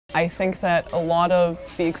I think that a lot of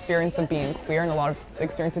the experience of being queer and a lot of the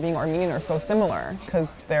experience of being Armenian are so similar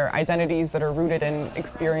because they're identities that are rooted in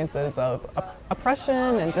experiences of oppression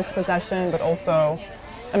and dispossession, but also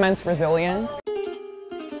immense resilience.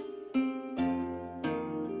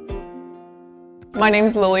 My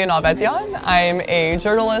name's Lillian Avedian. I'm a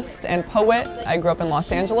journalist and poet. I grew up in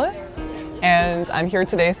Los Angeles, and I'm here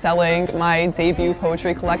today selling my debut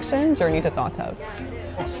poetry collection, Journey to Tatev.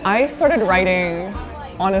 I started writing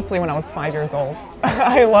honestly when I was 5 years old.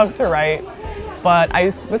 I love to write, but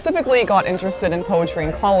I specifically got interested in poetry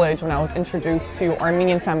in college when I was introduced to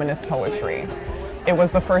Armenian feminist poetry. It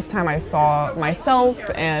was the first time I saw myself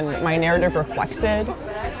and my narrative reflected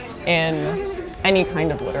in any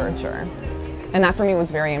kind of literature. And that for me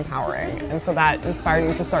was very empowering. And so that inspired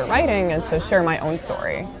me to start writing and to share my own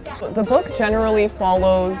story. The book generally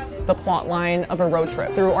follows the plot line of a road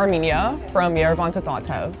trip through Armenia from Yerevan to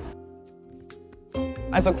Tatev.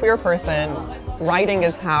 As a queer person, writing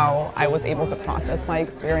is how I was able to process my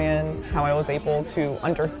experience, how I was able to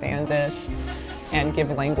understand it and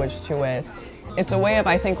give language to it. It's a way of,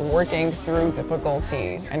 I think, working through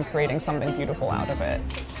difficulty and creating something beautiful out of it.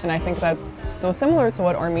 And I think that's so similar to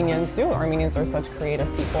what Armenians do. Armenians are such creative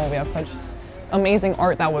people. We have such amazing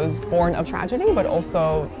art that was born of tragedy, but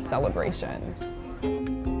also celebration.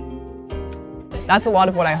 That's a lot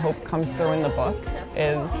of what I hope comes through in the book,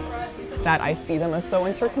 is that I see them as so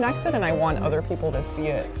interconnected, and I want other people to see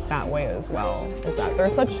it that way as well, is that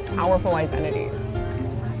they're such powerful identities.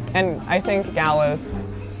 And I think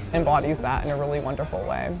GALAS embodies that in a really wonderful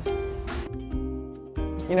way.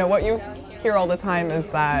 You know, what you hear all the time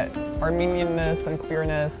is that Armenianness and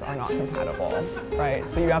queerness are not compatible, right?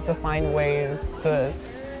 So you have to find ways to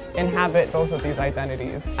inhabit both of these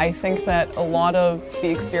identities. I think that a lot of the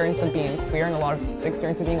experience of being queer and a lot of the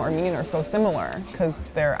experience of being Armenian are so similar because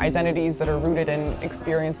they're identities that are rooted in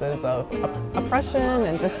experiences of oppression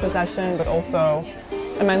and dispossession, but also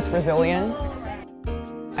immense resilience.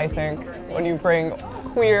 I think when you bring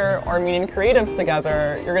queer Armenian creatives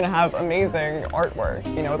together, you're going to have amazing artwork.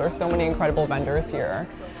 You know, there's so many incredible vendors here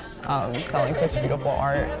selling such beautiful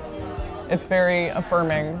art. It's very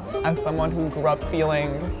affirming as someone who grew up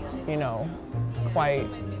feeling, you know, quite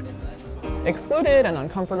excluded and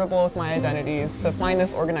uncomfortable with my identities, to find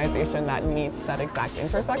this organization that meets that exact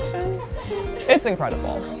intersection. It's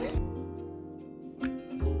incredible.